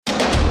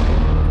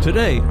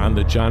Today on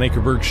the John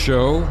Ankerberg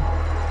Show,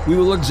 we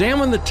will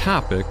examine the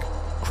topic,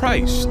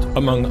 Christ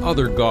among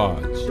other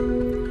gods.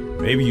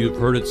 Maybe you've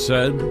heard it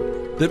said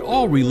that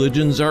all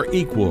religions are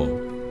equal,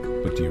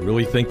 but do you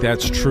really think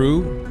that's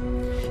true?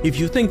 If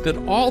you think that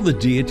all the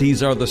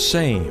deities are the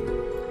same,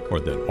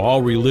 or that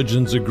all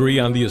religions agree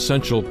on the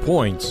essential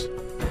points,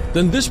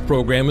 then this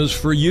program is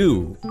for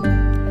you.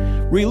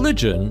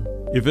 Religion,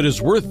 if it is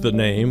worth the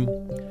name,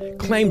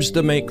 claims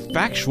to make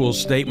factual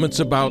statements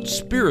about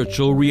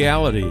spiritual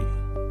reality.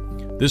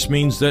 This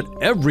means that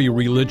every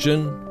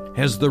religion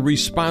has the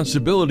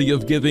responsibility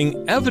of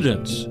giving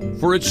evidence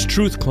for its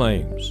truth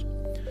claims.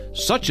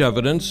 Such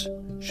evidence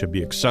should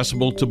be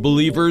accessible to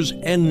believers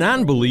and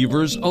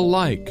non-believers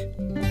alike.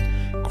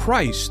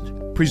 Christ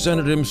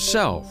presented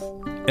himself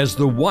as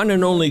the one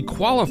and only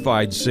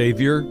qualified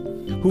Savior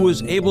who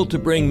is able to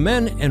bring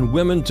men and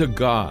women to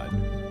God.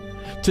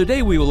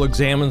 Today we will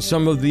examine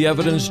some of the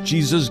evidence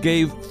Jesus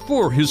gave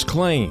for his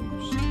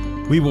claims.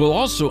 We will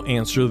also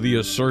answer the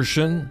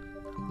assertion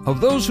of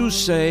those who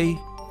say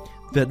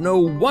that no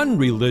one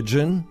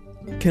religion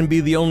can be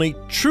the only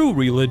true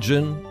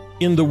religion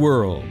in the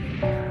world.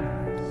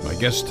 My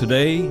guest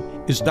today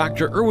is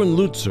Dr. Erwin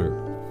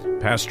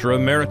Lutzer, Pastor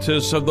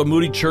Emeritus of the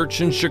Moody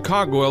Church in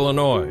Chicago,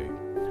 Illinois,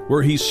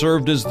 where he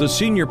served as the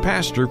senior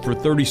pastor for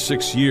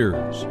 36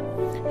 years.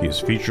 He is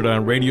featured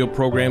on radio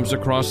programs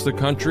across the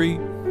country,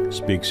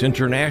 speaks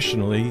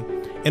internationally,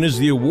 and is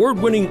the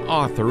award-winning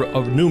author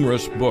of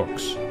numerous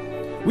books.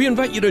 We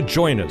invite you to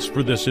join us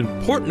for this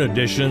important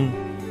edition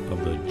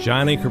of the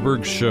John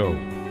Ankerberg Show.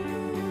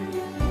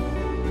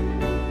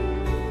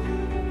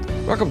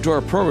 Welcome to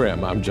our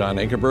program. I'm John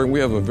Ankerberg.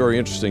 We have a very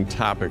interesting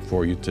topic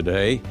for you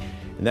today,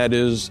 and that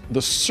is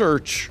the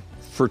search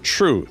for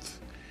truth.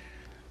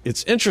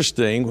 It's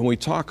interesting when we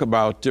talk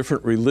about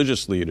different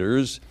religious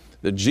leaders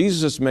that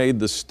Jesus made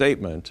the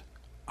statement,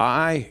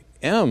 I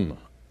am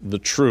the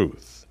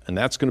truth. And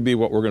that's going to be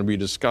what we're going to be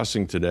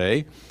discussing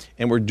today.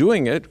 And we're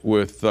doing it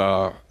with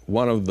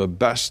one of the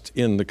best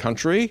in the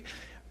country.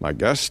 My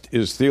guest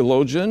is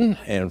theologian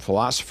and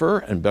philosopher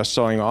and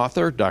best-selling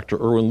author, Dr.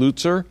 Erwin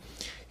Lutzer.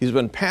 He's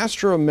been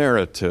pastor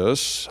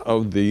emeritus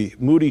of the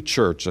Moody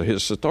Church, a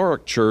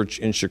historic church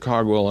in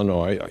Chicago,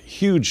 Illinois, a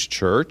huge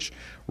church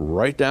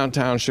right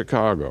downtown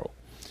Chicago.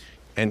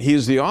 And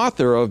he's the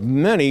author of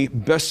many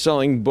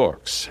best-selling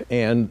books.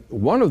 And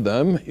one of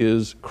them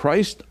is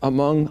Christ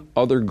Among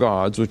Other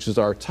Gods, which is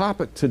our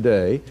topic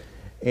today.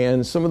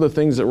 And some of the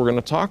things that we're going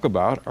to talk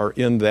about are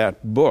in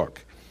that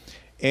book.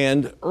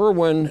 And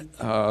Erwin,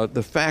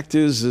 the fact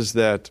is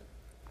that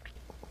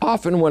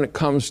often when it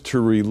comes to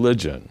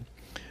religion,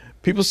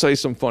 people say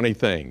some funny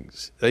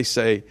things. They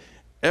say,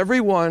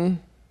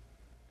 everyone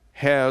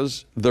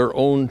has their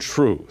own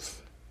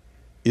truth.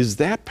 Is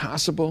that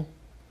possible?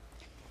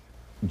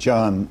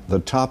 John, the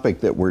topic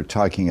that we're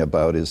talking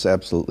about is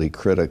absolutely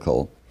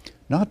critical,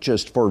 not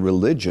just for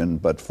religion,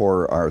 but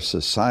for our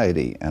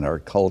society and our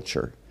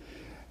culture.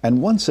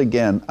 And once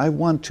again, I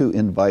want to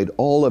invite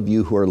all of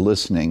you who are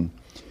listening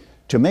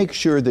to make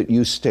sure that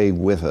you stay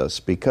with us,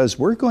 because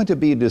we're going to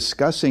be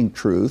discussing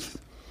truth.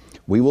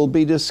 We will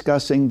be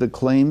discussing the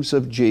claims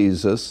of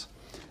Jesus,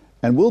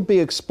 and we'll be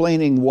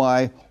explaining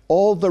why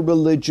all the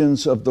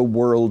religions of the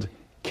world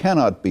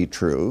cannot be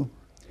true,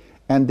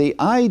 and the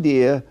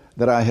idea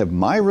that I have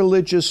my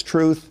religious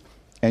truth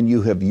and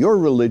you have your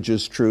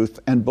religious truth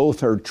and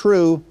both are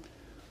true,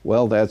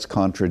 well, that's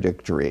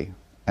contradictory.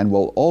 And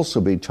we'll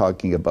also be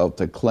talking about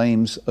the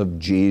claims of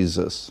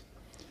Jesus.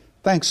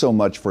 Thanks so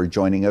much for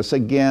joining us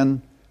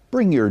again.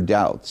 Bring your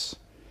doubts,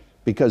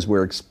 because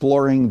we're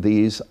exploring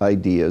these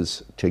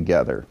ideas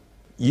together.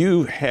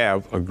 You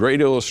have a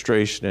great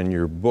illustration in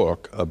your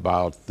book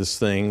about this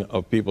thing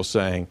of people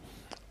saying,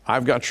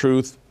 I've got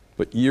truth,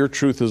 but your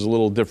truth is a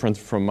little different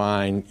from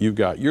mine. You've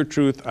got your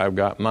truth, I've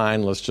got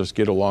mine, let's just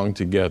get along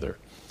together.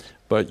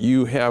 But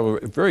you have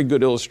a very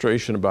good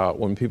illustration about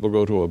when people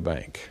go to a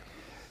bank.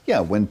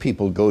 Yeah, when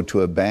people go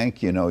to a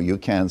bank, you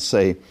can't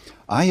say,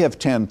 I have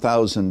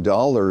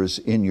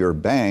 $10,000 in your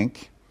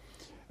bank,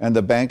 and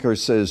the banker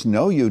says,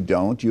 no, you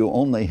don't, you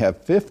only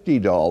have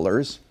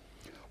 $50.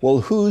 Well,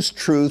 whose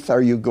truth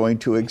are you going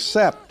to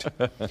accept?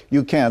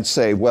 You can't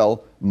say,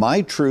 well,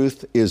 my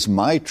truth is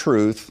my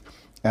truth,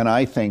 and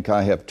I think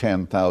I have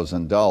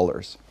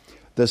 $10,000.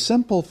 The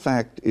simple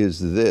fact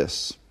is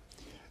this,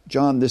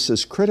 John, this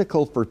is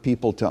critical for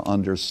people to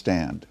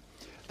understand,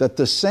 that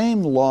the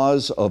same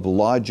laws of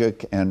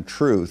logic and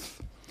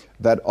truth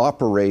that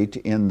operate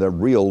in the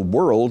real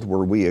world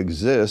where we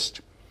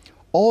exist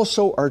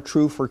also are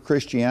true for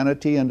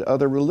Christianity and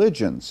other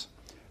religions.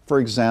 For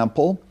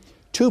example,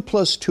 2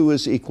 + 2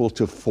 is equal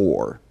to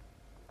 4.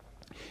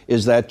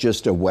 Is that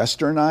just a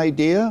Western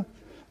idea?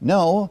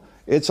 No.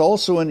 It's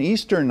also an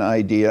Eastern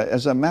idea.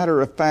 As a matter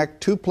of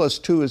fact, 2 +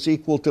 2 is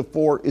equal to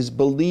 4 is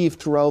believed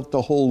throughout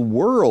the whole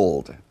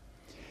world.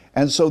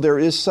 And so there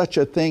is such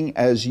a thing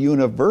as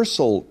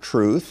universal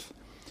truth,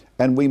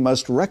 and we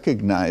must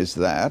recognize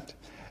that,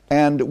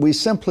 and we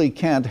simply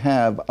can't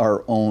have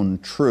our own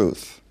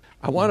truth.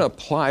 I want to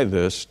apply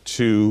this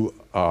to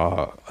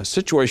a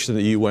situation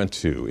that you went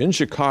to. In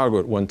Chicago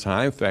at one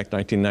time, in fact,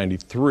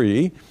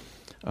 1993,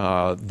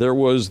 there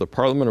was the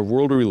Parliament of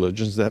World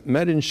Religions that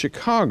met in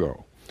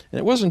Chicago. And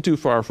it wasn't too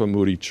far from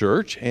Moody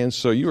Church, and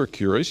so you were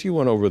curious. You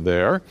went over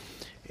there,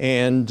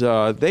 and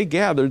they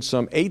gathered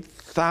some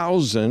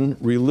 8,000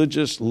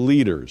 religious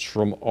leaders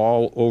from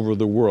all over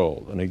the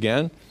world. And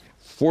again,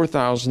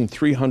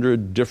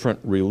 4,300 different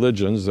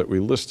religions that we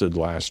listed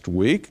last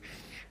week.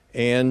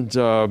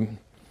 And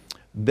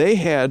they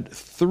had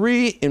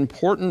three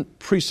important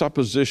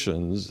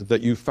presuppositions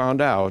that you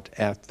found out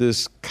at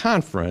this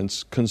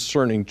conference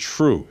concerning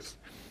truth.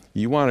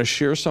 You want to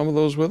share some of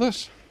those with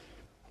us?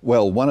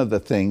 Well, one of the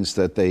things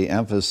that they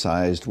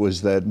emphasized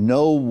was that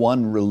no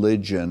one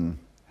religion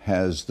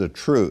has the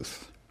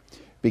truth.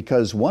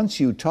 Because once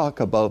you talk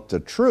about the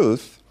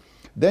truth,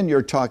 then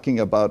you're talking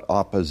about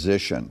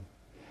opposition.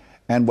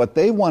 And what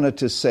they wanted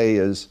to say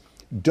is,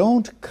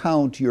 don't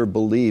count your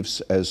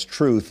beliefs as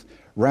truth,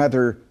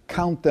 rather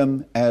count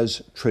them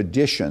as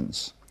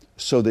traditions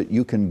so that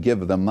you can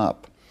give them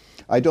up.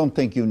 I don't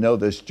think you know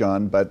this,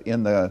 John, but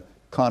in the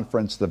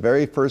conference, the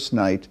very first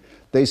night,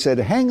 they said,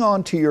 hang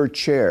on to your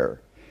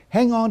chair.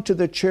 Hang on to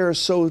the chair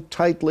so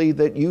tightly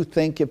that you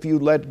think if you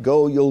let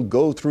go, you'll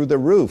go through the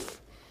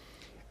roof.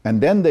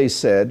 And then they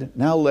said,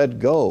 now let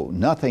go.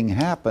 Nothing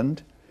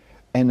happened.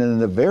 And in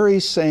the very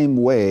same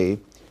way,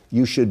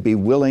 you should be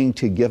willing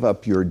to give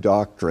up your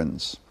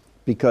doctrines,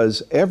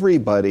 because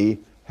everybody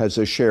has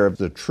a share of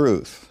the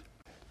truth.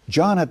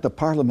 John, at the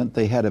Parliament,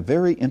 they had a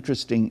very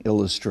interesting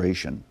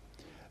illustration.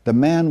 The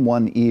man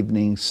one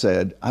evening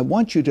said, I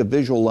want you to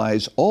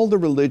visualize all the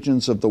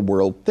religions of the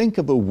world. Think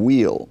of a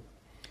wheel.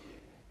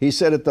 He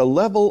said, at the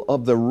level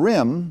of the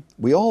rim,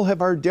 we all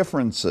have our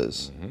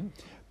differences,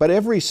 but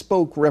every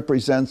spoke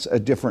represents a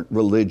different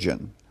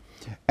religion.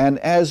 And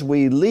as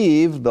we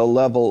leave the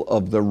level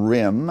of the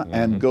rim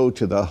and go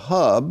to the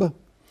hub,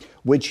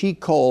 which he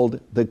called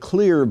the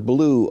clear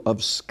blue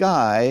of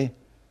sky,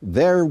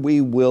 there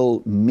we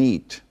will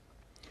meet.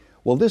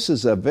 Well, this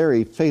is a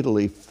very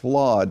fatally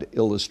flawed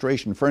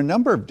illustration for a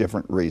number of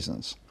different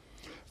reasons.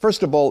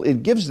 First of all,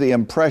 it gives the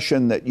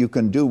impression that you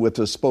can do with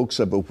the spokes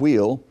of a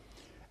wheel,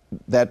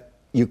 that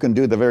you can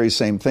do the very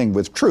same thing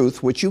with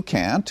truth, which you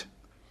can't.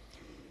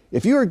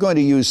 If you are going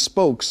to use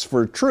spokes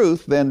for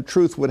truth, then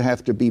truth would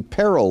have to be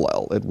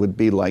parallel. It would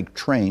be like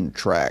train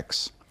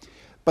tracks.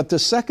 But the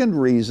second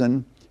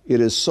reason it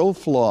is so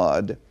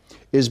flawed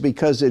is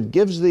because it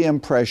gives the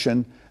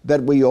impression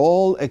that we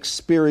all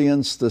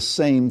experience the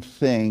same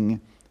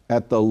thing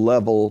at the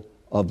level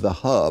of the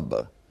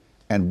hub,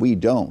 and we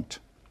don't.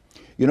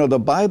 You know, the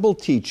Bible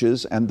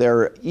teaches, and there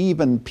are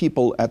even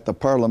people at the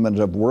Parliament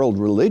of World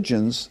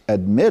Religions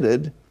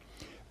admitted,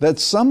 that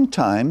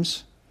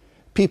sometimes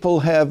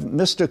people have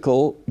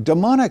mystical,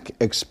 demonic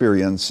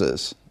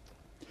experiences.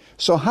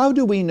 So how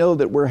do we know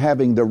that we're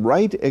having the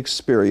right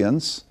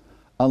experience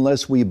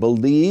unless we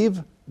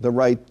believe the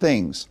right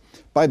things?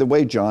 By the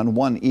way, John,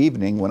 one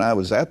evening when I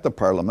was at the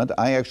Parliament,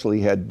 I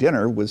actually had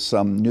dinner with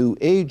some New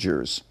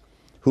Agers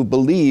who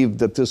believed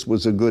that this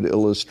was a good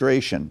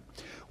illustration.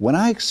 When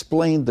I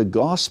explained the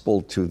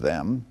gospel to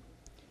them,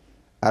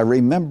 I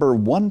remember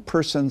one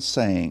person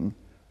saying,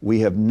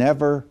 we have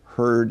never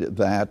heard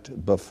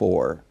that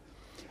before.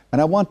 And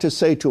I want to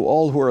say to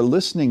all who are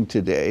listening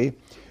today,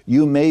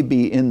 you may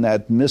be in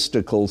that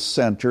mystical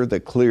center, the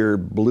clear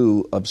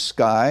blue of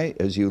sky,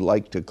 as you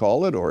like to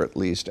call it, or at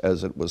least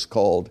as it was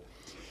called.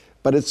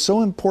 But it's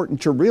so important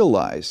to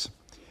realize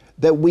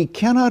that we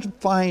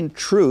cannot find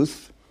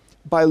truth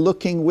by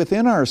looking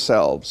within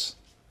ourselves.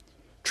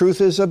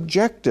 Truth is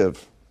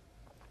objective.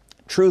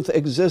 Truth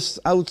exists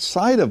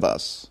outside of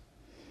us.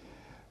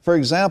 For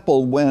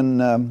example,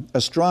 when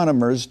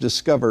astronomers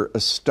discover a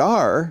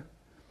star,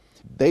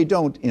 they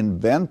don't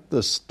invent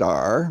the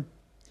star.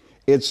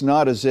 It's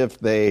not as if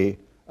they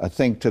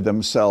think to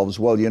themselves,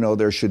 well, you know,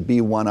 there should be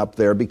one up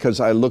there because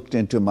I looked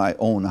into my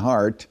own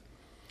heart.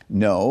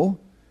 No,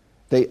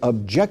 they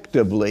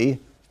objectively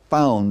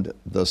found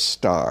the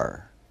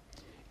star.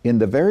 In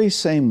the very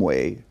same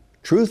way,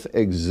 truth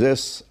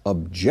exists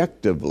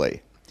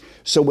objectively.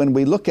 So when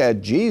we look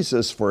at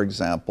Jesus, for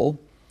example,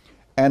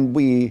 and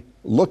we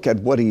look at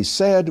what he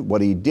said,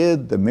 what he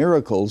did, the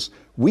miracles,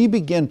 we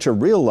begin to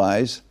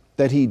realize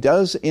that he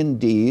does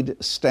indeed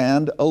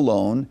stand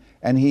alone,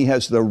 and he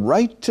has the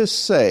right to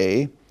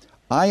say,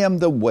 I am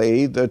the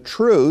way, the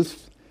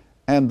truth,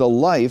 and the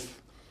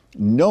life.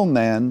 No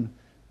man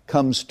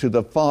comes to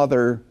the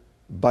Father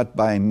but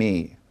by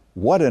me.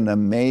 What an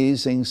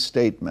amazing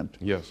statement.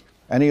 Yes.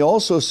 And he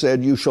also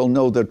said, you shall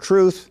know the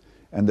truth,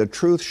 and the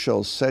truth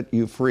shall set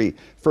you free.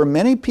 For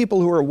many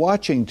people who are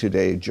watching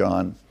today,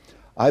 John,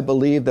 I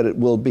believe that it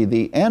will be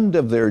the end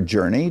of their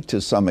journey,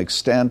 to some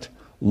extent,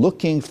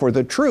 looking for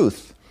the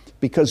truth,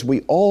 because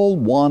we all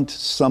want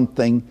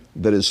something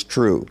that is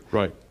true.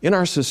 Right. In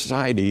our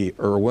society,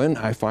 Erwin,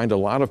 I find a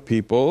lot of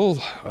people,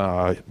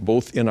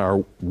 both in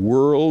our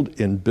world,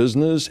 in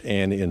business,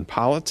 and in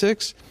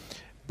politics,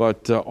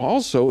 But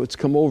also it's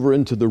come over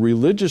into the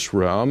religious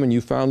realm, and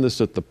you found this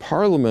at the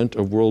Parliament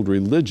of World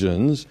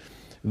Religions,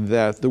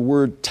 that the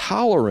word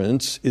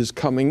tolerance is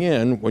coming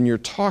in when you're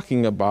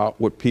talking about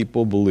what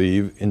people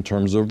believe in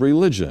terms of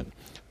religion.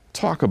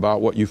 Talk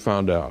about what you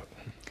found out.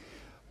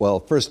 Well,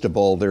 first of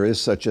all, there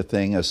is such a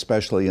thing,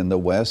 especially in the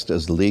West,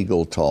 as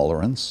legal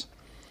tolerance.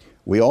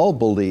 We all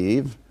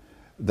believe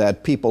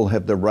that people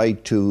have the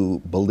right to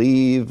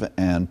believe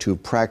and to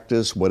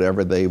practice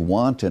whatever they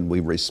want, and we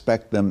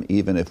respect them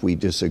even if we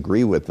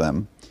disagree with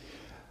them.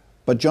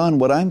 But John,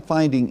 what I'm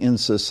finding in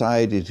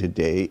society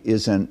today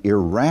is an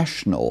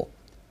irrational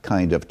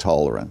kind of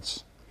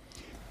tolerance.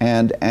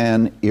 And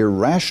an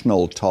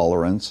irrational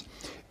tolerance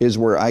is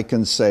where I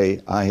can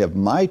say, I have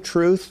my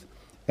truth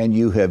and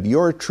you have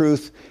your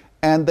truth,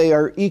 and they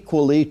are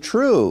equally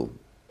true.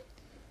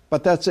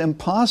 But that's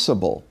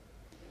impossible.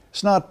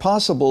 It's not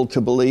possible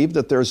to believe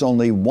that there's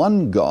only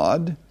one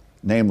God,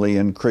 namely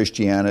in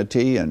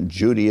Christianity and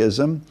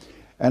Judaism,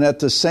 and at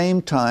the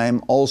same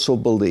time also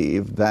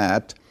believe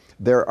that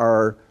there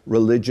are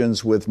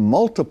religions with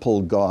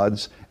multiple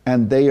gods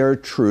and they are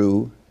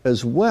true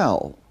as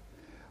well.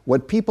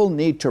 What people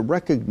need to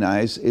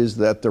recognize is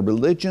that the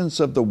religions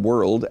of the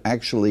world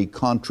actually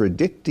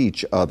contradict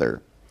each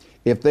other.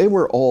 If they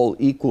were all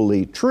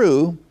equally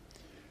true,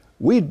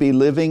 we'd be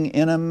living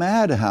in a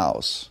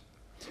madhouse.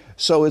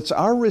 So it's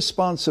our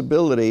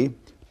responsibility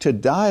to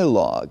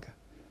dialogue,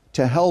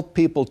 to help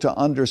people to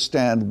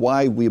understand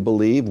why we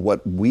believe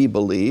what we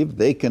believe.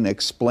 They can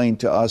explain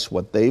to us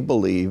what they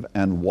believe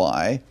and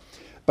why.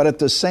 But at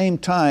the same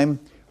time,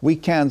 we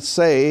can't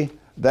say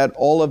that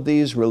all of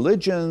these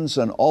religions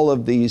and all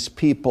of these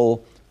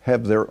people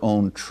have their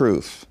own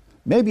truth.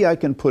 Maybe I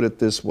can put it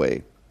this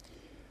way.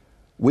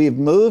 We've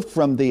moved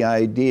from the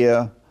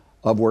idea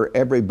of where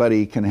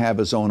everybody can have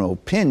his own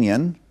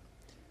opinion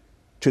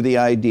to the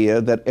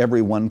idea that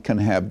everyone can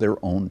have their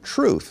own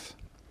truth.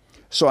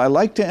 So I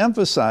like to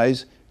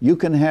emphasize, you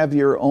can have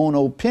your own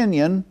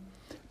opinion,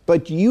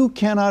 but you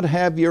cannot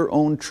have your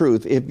own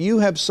truth. If you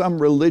have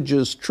some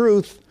religious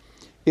truth,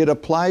 it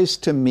applies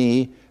to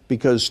me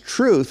because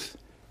truth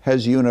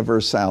has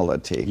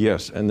universality.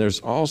 Yes, and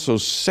there's also,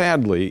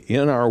 sadly,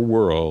 in our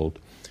world,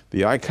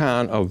 the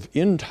icon of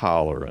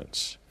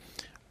intolerance,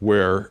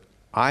 where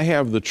I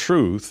have the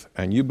truth,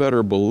 and you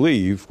better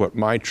believe what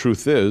my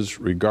truth is,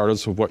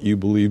 regardless of what you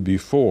believed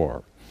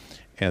before.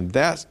 And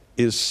that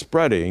is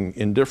spreading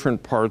in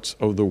different parts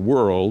of the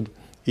world,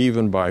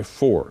 even by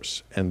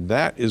force. And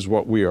that is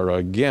what we are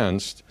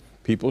against.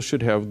 People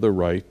should have the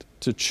right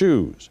to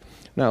choose.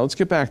 Now, let's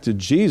get back to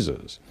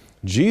Jesus.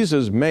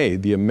 Jesus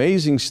made the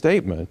amazing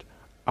statement,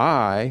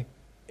 I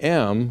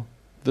am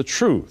the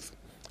truth.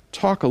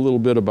 Talk a little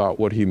bit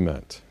about what he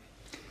meant.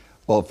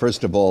 Well,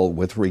 first of all,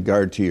 with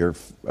regard to your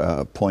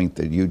point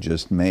that you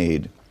just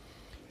made,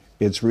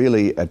 it's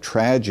really a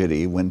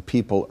tragedy when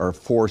people are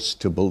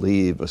forced to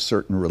believe a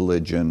certain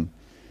religion,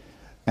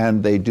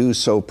 and they do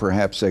so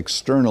perhaps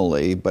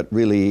externally, but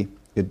really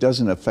it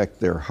doesn't affect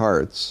their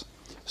hearts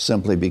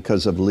simply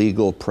because of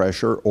legal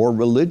pressure or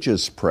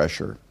religious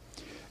pressure.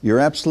 You're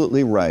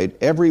absolutely right.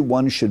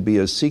 Everyone should be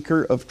a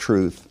seeker of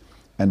truth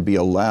and be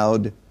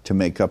allowed to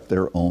make up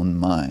their own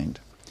mind.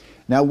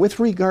 Now, with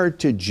regard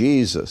to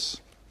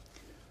Jesus,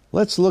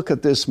 let's look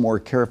at this more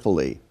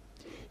carefully.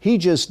 He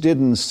just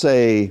didn't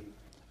say,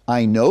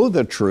 I know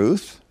the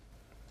truth.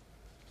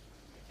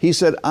 He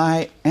said,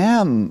 I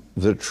am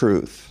the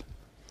truth.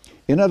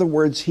 In other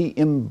words, he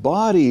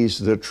embodies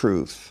the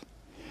truth.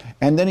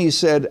 And then he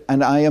said,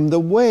 and I am the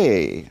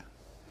way.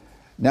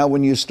 Now,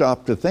 when you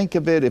stop to think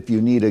of it, if you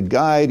need a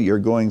guide, you're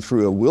going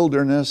through a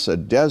wilderness, a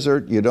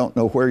desert, you don't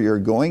know where you're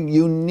going,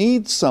 you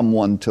need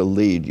someone to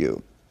lead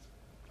you.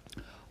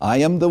 I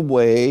am the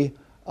way,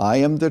 I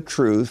am the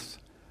truth,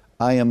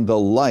 I am the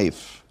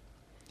life.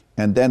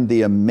 And then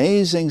the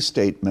amazing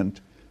statement,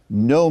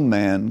 no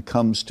man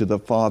comes to the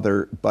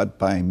Father but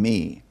by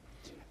me.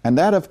 And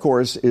that, of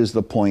course, is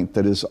the point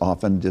that is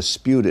often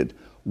disputed.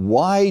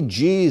 Why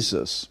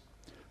Jesus?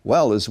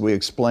 Well, as we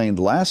explained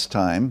last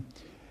time,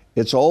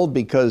 it's all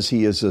because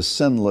he is a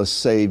sinless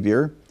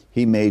Savior.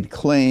 He made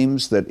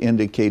claims that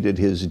indicated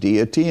his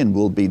deity, and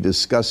we'll be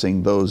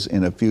discussing those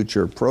in a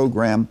future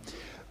program.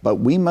 But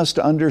we must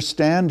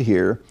understand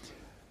here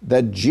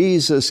that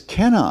Jesus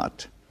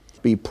cannot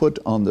be put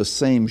on the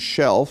same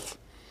shelf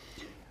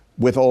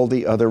with all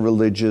the other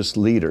religious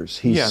leaders.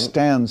 He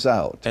stands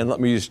out. And let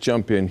me just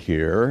jump in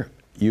here.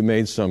 You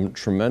made some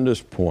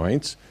tremendous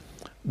points.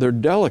 They're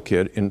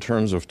delicate in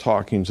terms of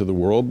talking to the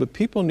world, but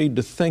people need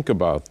to think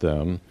about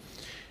them.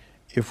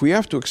 If we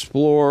have to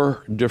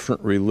explore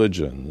different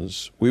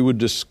religions, we would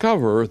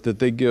discover that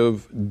they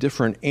give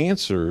different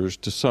answers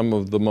to some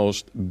of the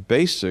most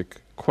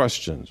basic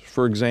questions.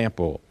 For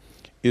example,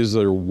 is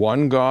there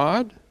one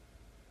God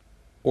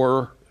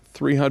or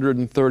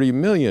 330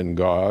 million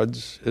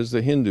gods, as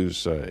the Hindus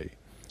say?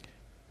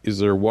 Is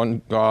there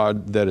one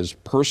God that is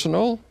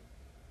personal,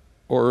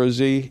 or is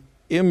he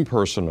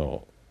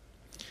impersonal?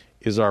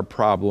 Is our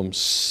problem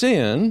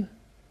sin,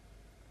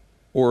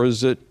 or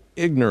is it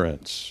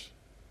ignorance,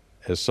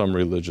 as some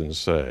religions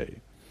say?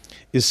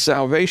 Is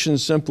salvation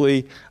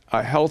simply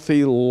a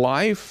healthy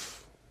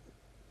life,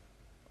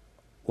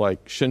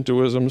 like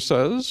Shintoism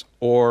says,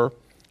 or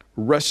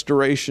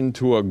restoration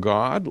to a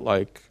God,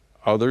 like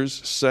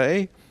others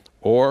say,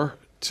 or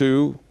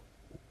to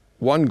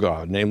one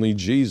God, namely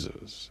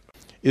Jesus?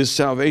 Is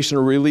salvation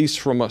a release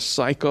from a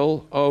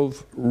cycle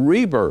of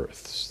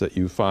rebirths that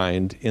you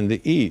find in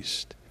the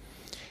East?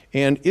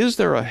 And is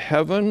there a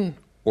heaven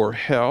or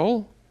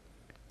hell?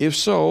 If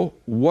so,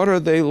 what are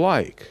they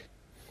like?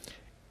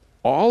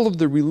 All of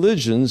the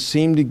religions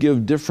seem to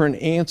give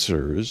different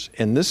answers,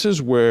 and this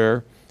is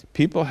where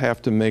people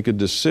have to make a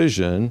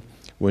decision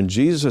when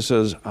Jesus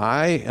says,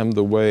 I am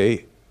the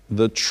way,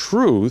 the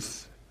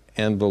truth,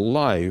 and the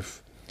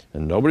life,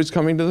 and nobody's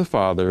coming to the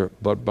Father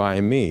but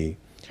by me.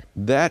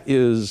 That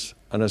is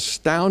an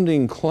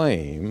astounding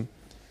claim,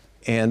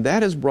 and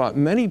that has brought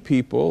many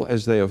people,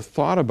 as they have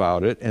thought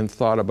about it and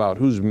thought about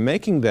who's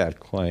making that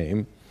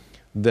claim,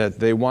 that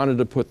they wanted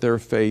to put their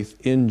faith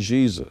in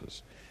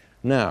Jesus.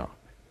 Now,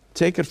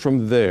 take it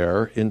from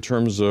there in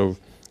terms of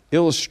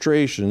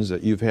illustrations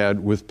that you've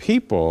had with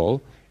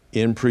people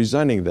in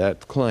presenting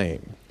that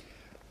claim.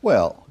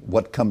 Well,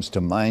 what comes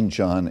to mind,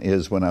 John,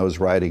 is when I was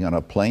riding on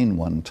a plane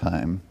one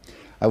time,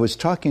 I was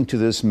talking to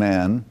this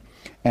man,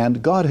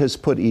 and God has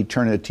put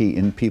eternity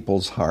in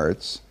people's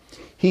hearts.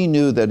 He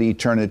knew that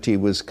eternity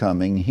was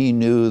coming. He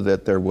knew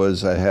that there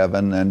was a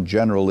heaven and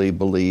generally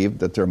believed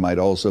that there might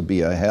also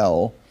be a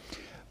hell.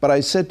 But I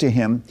said to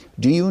him,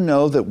 do you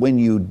know that when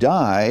you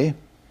die,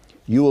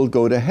 you will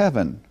go to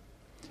heaven?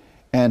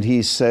 And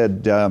he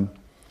said,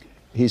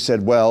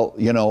 well,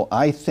 you know,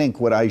 I think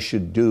what I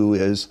should do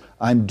is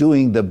I'm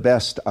doing the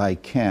best I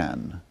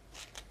can.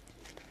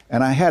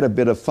 And I had a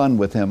bit of fun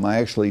with him. I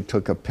actually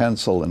took a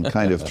pencil and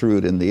kind of threw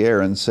it in the air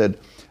and said,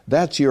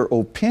 that's your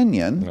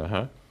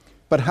opinion,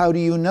 but how do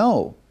you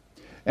know?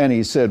 And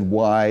he said,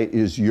 why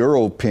is your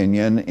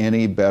opinion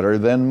any better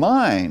than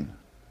mine?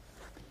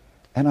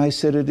 And I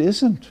said, it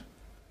isn't.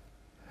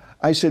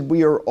 I said,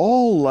 we are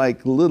all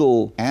like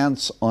little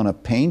ants on a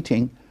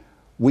painting.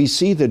 We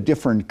see the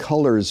different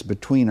colors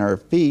between our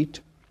feet,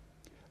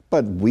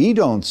 but we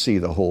don't see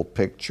the whole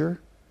picture.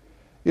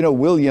 You know,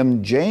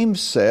 William James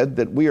said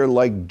that we are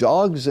like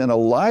dogs in a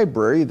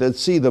library that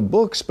see the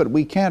books, but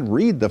we can't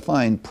read the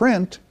fine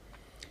print.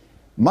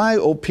 My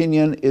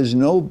opinion is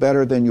no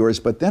better than yours.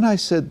 But then I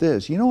said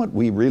this, you know what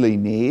we really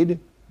need?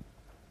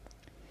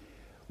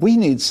 We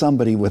need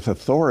somebody with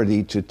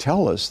authority to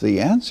tell us the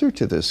answer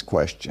to this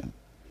question.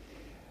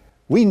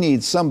 We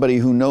need somebody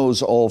who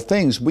knows all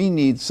things. We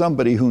need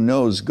somebody who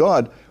knows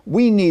God.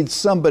 We need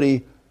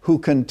somebody who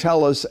can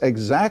tell us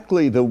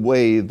exactly the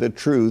way, the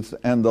truth,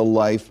 and the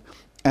life.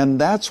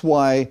 And that's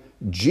why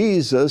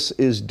Jesus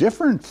is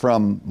different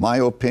from my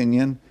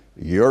opinion,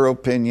 your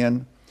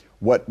opinion.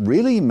 What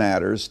really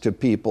matters to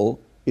people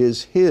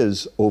is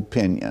His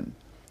opinion,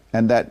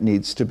 and that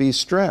needs to be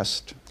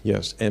stressed.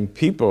 Yes, and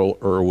people,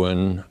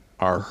 Erwin,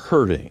 are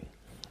hurting.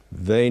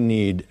 They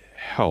need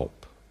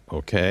help,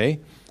 okay?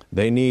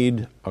 They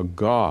need a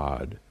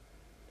God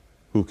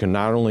who can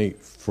not only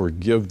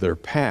forgive their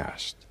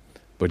past,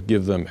 but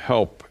give them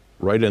help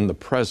right in the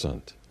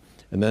present.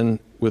 And then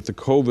with the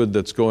COVID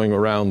that's going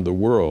around the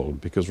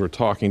world, because we're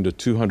talking to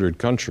 200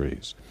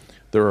 countries,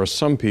 there are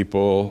some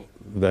people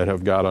that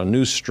have got a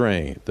new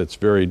strain that's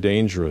very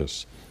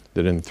dangerous,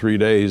 that in 3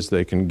 days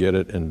they can get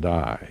it and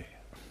die.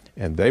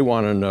 And they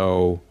want to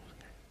know,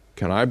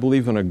 can I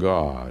believe in a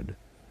God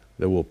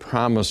that will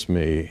promise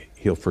me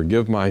He'll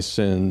forgive my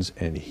sins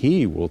and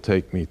He will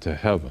take me to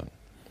heaven?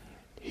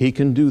 He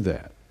can do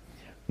that.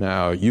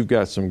 Now, you've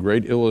got some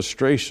great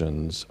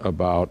illustrations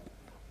about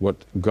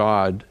what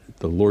God,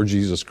 the Lord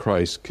Jesus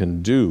Christ,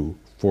 can do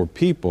for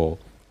people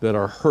that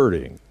are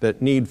hurting,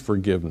 that need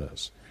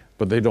forgiveness,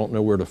 but they don't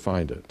know where to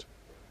find it.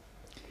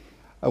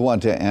 I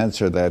want to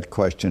answer that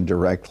question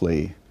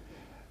directly.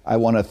 I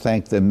want to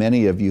thank the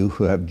many of you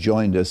who have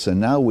joined us, and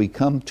now we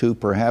come to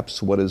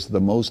perhaps what is the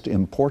most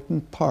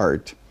important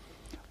part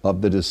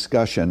of the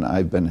discussion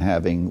I've been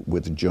having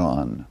with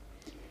John,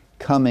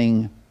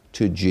 coming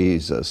to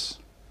Jesus.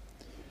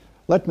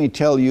 Let me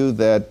tell you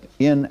that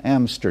in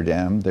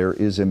Amsterdam there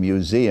is a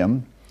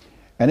museum,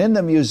 and in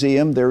the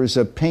museum there is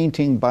a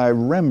painting by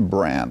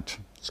Rembrandt.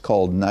 It's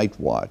called Night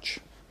Watch.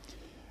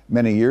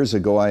 Many years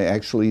ago I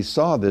actually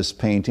saw this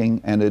painting,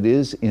 and it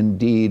is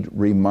indeed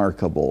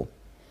remarkable.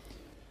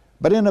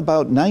 But in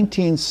about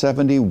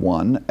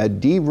 1971, a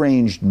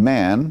deranged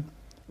man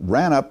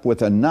ran up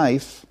with a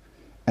knife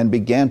and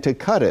began to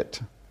cut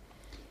it.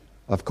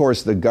 Of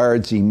course, the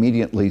guards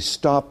immediately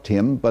stopped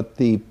him, but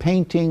the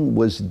painting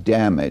was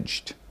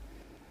damaged.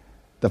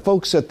 The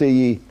folks at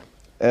the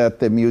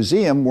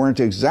museum weren't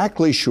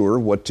exactly sure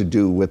what to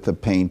do with the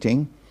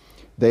painting.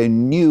 They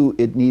knew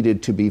it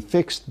needed to be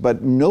fixed,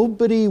 but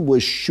nobody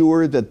was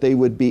sure that they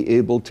would be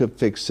able to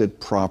fix it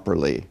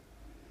properly.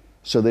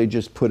 So they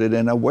just put it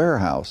in a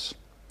warehouse,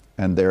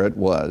 and there it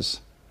was.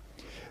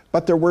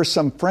 But there were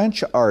some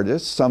French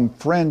artists, some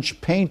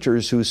French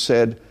painters who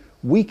said,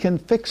 we can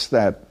fix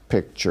that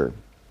picture.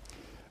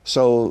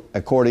 So,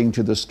 according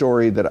to the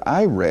story that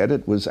I read,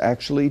 it was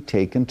actually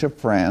taken to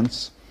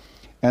France,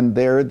 and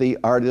there the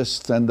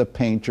artists and the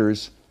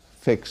painters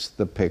fixed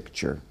the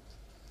picture.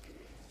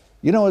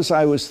 You know, as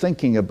I was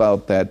thinking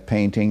about that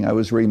painting, I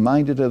was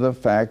reminded of the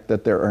fact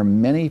that there are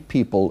many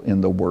people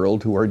in the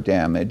world who are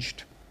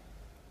damaged.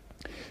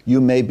 You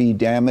may be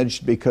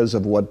damaged because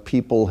of what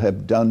people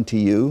have done to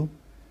you.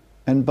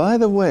 And by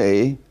the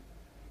way,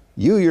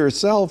 you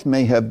yourself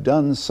may have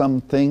done some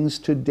things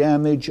to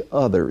damage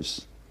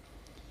others.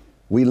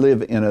 We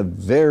live in a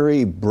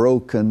very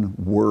broken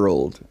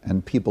world,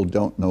 and people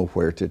don't know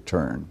where to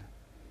turn.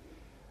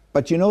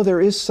 But you know, there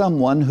is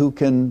someone who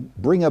can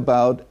bring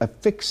about a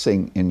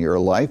fixing in your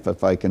life,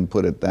 if I can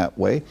put it that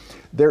way.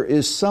 There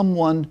is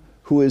someone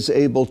who is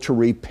able to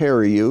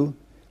repair you,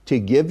 to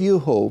give you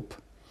hope.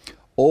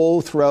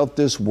 Oh, throughout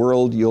this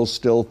world, you'll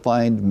still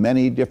find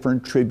many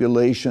different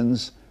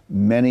tribulations,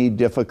 many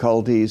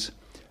difficulties,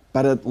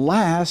 but at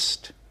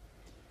last,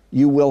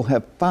 you will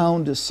have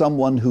found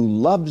someone who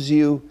loves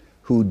you,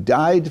 who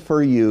died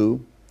for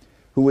you,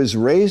 who is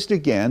raised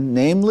again,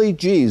 namely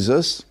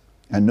Jesus,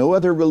 and no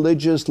other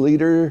religious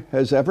leader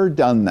has ever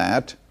done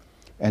that,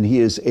 and he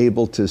is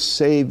able to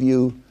save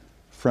you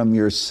from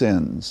your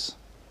sins.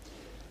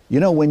 You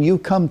know, when you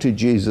come to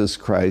Jesus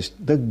Christ,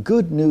 the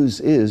good news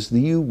is that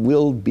you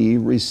will be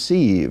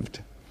received.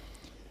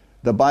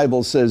 The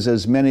Bible says,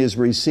 as many as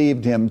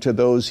received him, to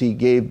those he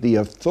gave the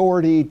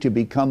authority to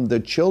become the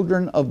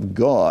children of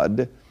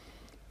God,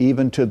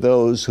 even to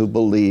those who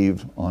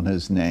believe on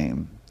his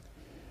name.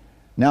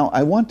 Now,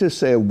 I want to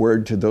say a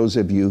word to those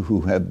of you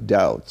who have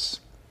doubts.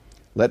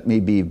 Let me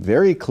be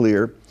very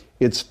clear.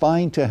 It's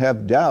fine to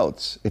have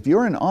doubts. If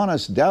you're an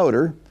honest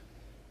doubter,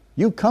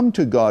 you come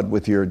to God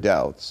with your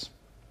doubts.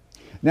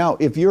 Now,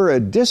 if you're a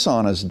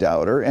dishonest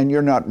doubter and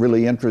you're not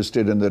really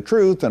interested in the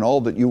truth and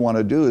all that you want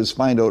to do is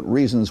find out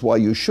reasons why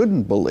you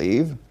shouldn't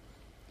believe,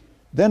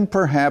 then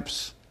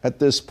perhaps at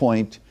this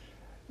point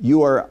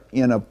you are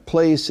in a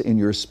place in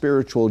your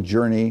spiritual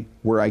journey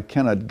where I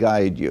cannot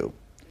guide you.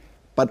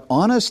 But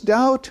honest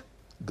doubt,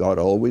 God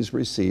always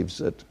receives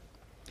it.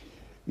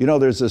 You know,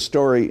 there's a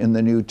story in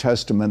the New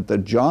Testament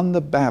that John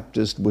the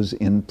Baptist was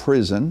in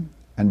prison,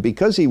 and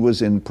because he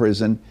was in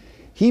prison,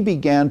 he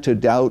began to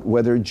doubt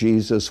whether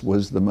Jesus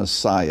was the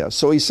Messiah.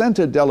 So he sent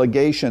a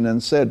delegation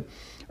and said,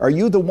 "Are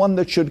you the one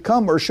that should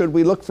come, or should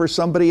we look for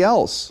somebody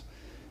else?"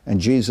 And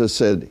Jesus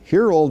said,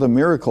 "Hear all the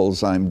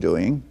miracles I'm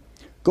doing.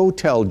 Go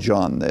tell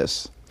John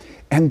this."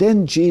 And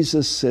then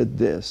Jesus said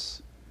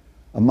this,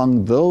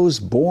 "Among those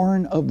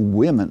born of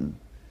women,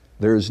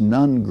 there's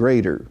none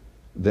greater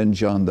than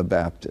John the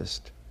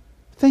Baptist."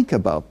 Think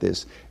about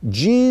this.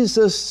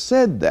 Jesus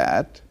said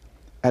that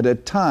at a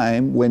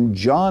time when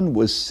John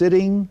was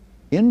sitting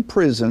in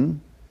prison,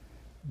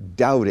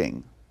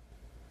 doubting.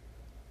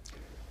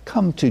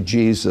 Come to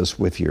Jesus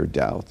with your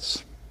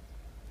doubts.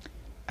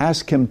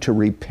 Ask him to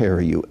repair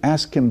you.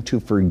 Ask him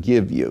to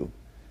forgive you,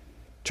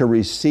 to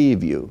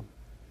receive you,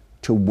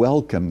 to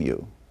welcome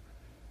you,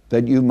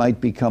 that you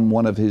might become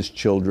one of his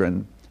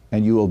children,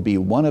 and you will be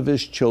one of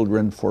his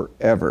children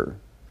forever.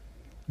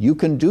 You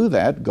can do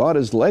that. God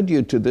has led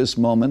you to this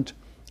moment.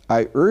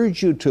 I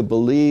urge you to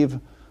believe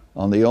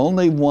on the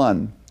only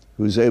one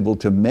who's able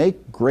to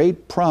make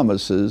great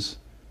promises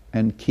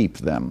and keep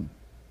them.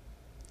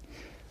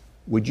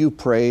 Would you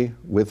pray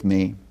with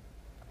me?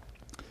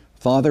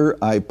 Father,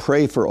 I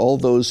pray for all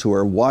those who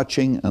are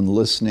watching and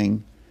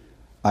listening.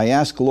 I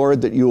ask,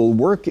 Lord, that you will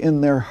work in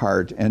their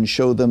heart and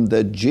show them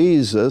that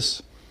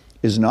Jesus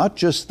is not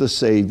just the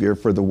Savior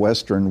for the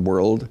Western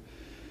world,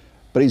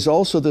 but he's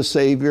also the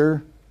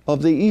Savior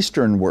of the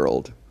Eastern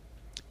world.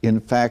 In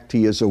fact,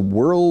 he is a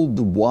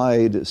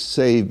worldwide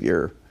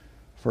Savior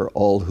for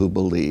all who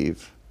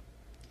believe.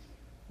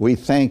 We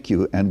thank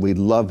you and we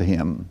love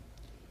him.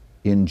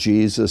 In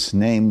Jesus'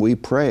 name we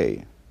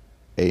pray.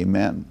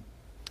 Amen.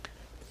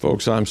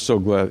 Folks, I'm so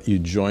glad you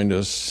joined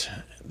us.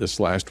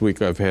 This last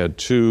week I've had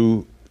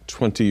two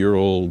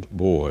 20-year-old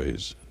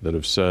boys that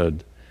have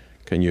said,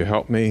 "Can you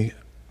help me?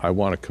 I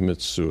want to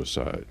commit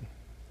suicide."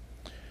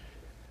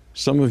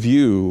 Some of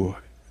you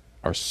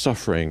are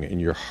suffering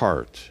in your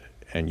heart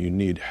and you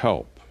need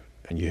help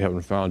and you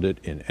haven't found it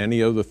in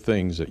any of the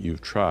things that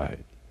you've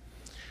tried.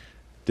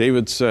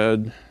 David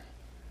said,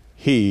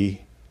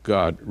 "He,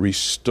 God,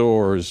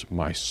 restores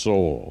my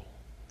soul."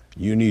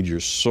 You need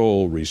your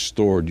soul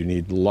restored. You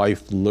need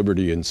life,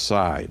 liberty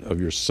inside of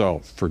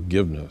yourself,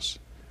 forgiveness.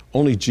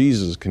 Only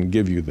Jesus can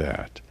give you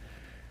that.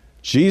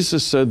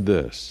 Jesus said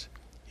this,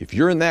 if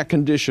you're in that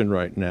condition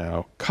right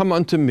now, "Come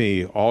unto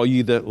me, all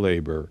ye that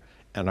labor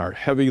and are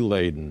heavy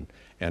laden,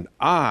 and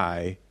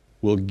I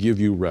will give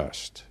you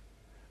rest."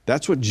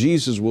 That's what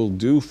Jesus will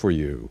do for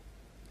you.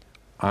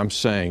 I'm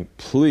saying,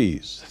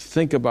 please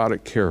think about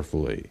it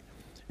carefully.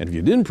 And if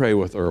you didn't pray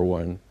with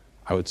Erwin,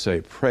 I would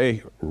say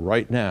pray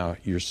right now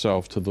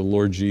yourself to the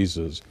Lord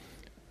Jesus.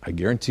 I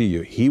guarantee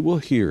you, he will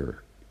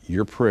hear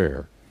your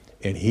prayer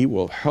and he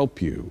will help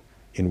you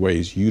in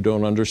ways you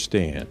don't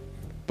understand,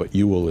 but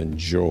you will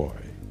enjoy.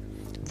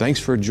 Thanks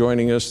for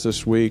joining us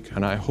this week,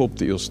 and I hope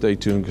that you'll stay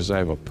tuned because I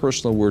have a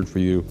personal word for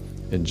you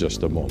in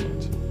just a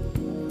moment.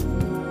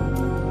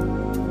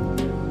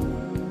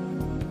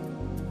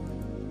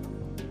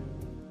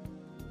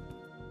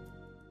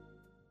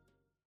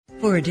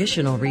 For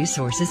additional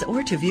resources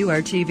or to view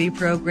our TV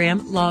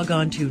program, log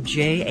on to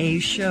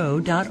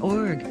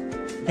jashow.org.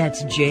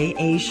 That's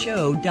jashow.org.